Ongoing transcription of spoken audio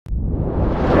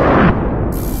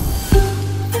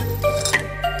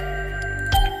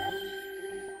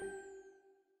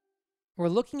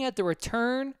looking at the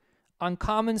return on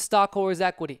common stockholders'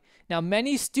 equity. Now,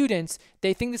 many students,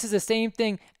 they think this is the same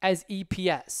thing as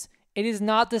EPS. It is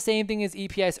not the same thing as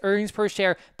EPS, earnings per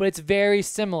share, but it's very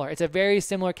similar. It's a very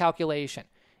similar calculation.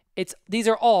 These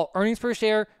are all earnings per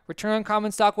share, return on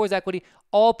common stockholders' equity,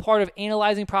 all part of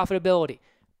analyzing profitability.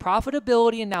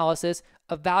 Profitability analysis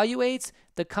evaluates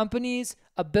the company's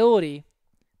ability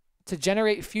to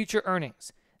generate future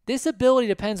earnings. This ability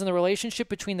depends on the relationship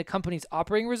between the company's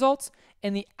operating results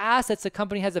and the assets the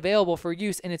company has available for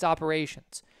use in its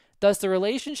operations. Thus, the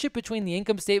relationship between the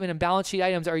income statement and balance sheet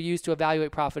items are used to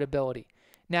evaluate profitability.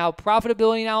 Now,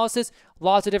 profitability analysis,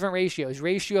 lots of different ratios.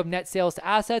 Ratio of net sales to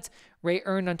assets, rate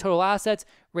earned on total assets,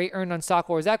 rate earned on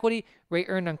stockholders' equity, rate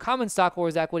earned on common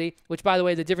stockholders' equity, which, by the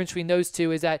way, the difference between those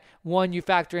two is that one, you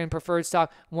factor in preferred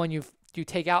stock, one, you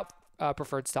take out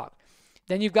preferred stock.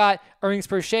 Then you've got earnings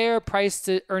per share, price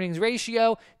to earnings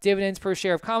ratio, dividends per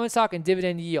share of common stock, and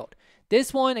dividend yield.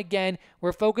 This one, again,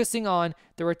 we're focusing on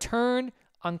the return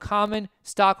on common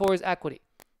stockholders' equity.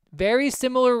 Very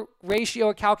similar ratio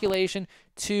or calculation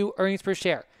to earnings per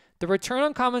share. The return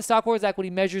on common stockholders'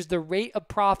 equity measures the rate of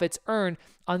profits earned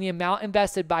on the amount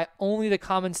invested by only the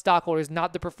common stockholders,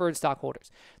 not the preferred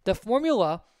stockholders. The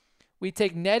formula, we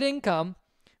take net income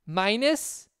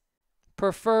minus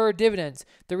preferred dividends.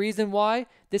 The reason why,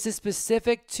 this is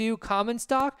specific to common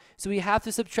stock, so we have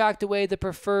to subtract away the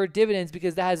preferred dividends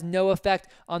because that has no effect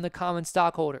on the common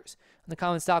stockholders.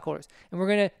 And we're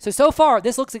going to, so far,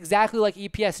 this looks exactly like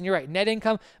EPS, and you're right, net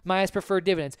income minus preferred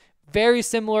dividends. Very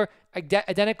similar,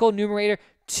 identical numerator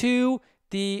to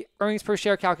the earnings per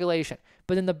share calculation.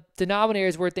 But then the denominator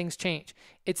is where things change.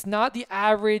 It's not the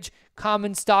average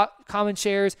common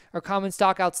shares or common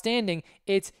stock outstanding.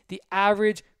 It's the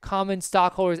average common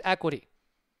stockholders' equity.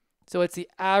 So it's the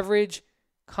average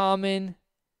common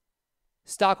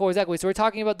stockholders' equity. So we're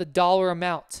talking about the dollar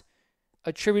amount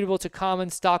attributable to common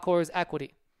stockholders'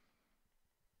 equity.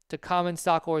 So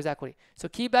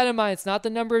keep that in mind. It's not the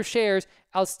number of shares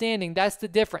outstanding. That's the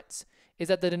difference, is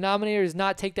that the denominator does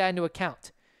not take that into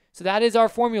account. So that is our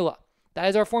formula.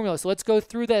 So let's go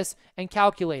through this and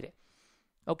calculate it.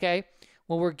 Okay?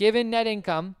 When we're given net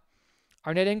income,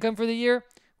 our net income for the year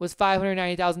was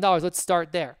 $590,000. Let's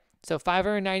start there. So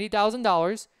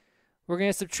 $590,000. We're going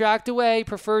to subtract away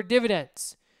preferred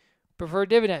dividends.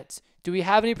 Do we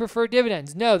have any preferred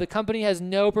dividends? No, the company has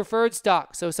no preferred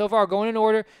stock. So far, going in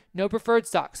order, no preferred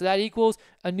stock. So that equals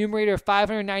a numerator of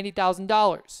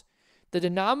 $590,000. The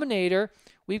denominator,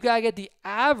 we've got to get the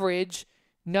average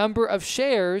number of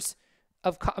shares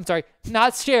of,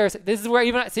 not shares. This is where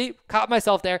even, see, caught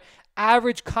myself there.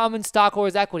 Average common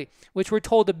stockholders' equity, which we're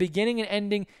told the beginning and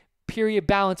ending period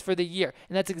balance for the year.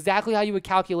 And that's exactly how you would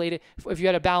calculate it if you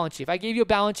had a balance sheet. If I gave you a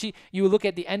balance sheet, you would look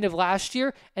at the end of last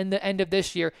year and the end of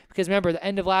this year, because remember, the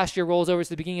end of last year rolls over to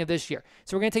the beginning of this year.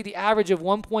 So we're going to take the average of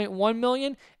 1.1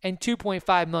 million and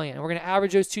 2.5 million, and we're going to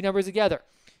average those two numbers together.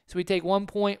 So we take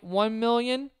 1.1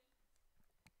 million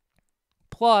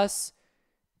plus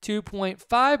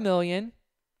 2.5 million,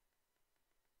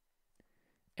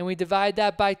 and we divide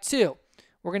that by 2.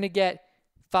 We're going to get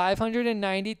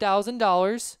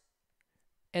 $590,000.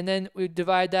 And then we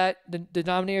divide that, the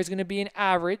denominator is going to be an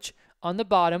average on the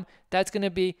bottom. That's going to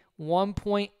be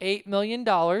 $1.8 million.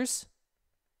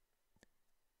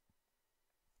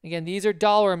 Again, these are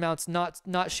dollar amounts,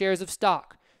 not shares of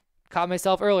stock. Caught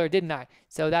myself earlier, didn't I?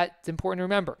 So that's important to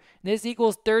remember. This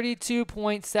equals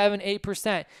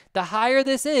 32.78%. The higher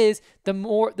this is,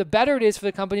 the better it is for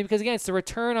the company, because again, it's the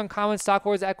return on common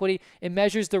stockholders' equity. It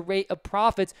measures the rate of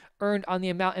profits earned on the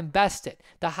amount invested.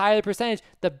 The higher the percentage,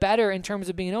 the better in terms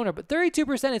of being an owner. But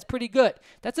 32% is pretty good.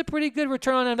 That's a pretty good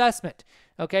return on investment.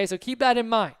 Okay, so keep that in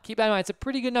mind. It's a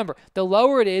pretty good number. The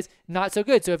lower it is, not so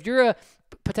good. So if you're a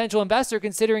potential investor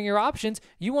considering your options,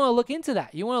 you want to look into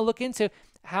that. You want to look into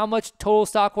how much total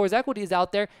stockholders' equity is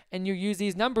out there, and you use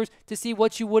these numbers to see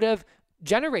what you would have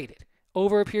generated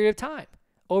over a period of time,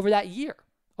 over that year.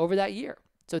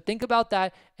 So think about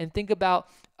that, and think about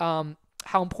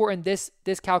how important this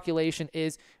calculation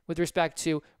is with respect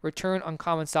to return on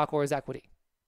common stockholders' equity.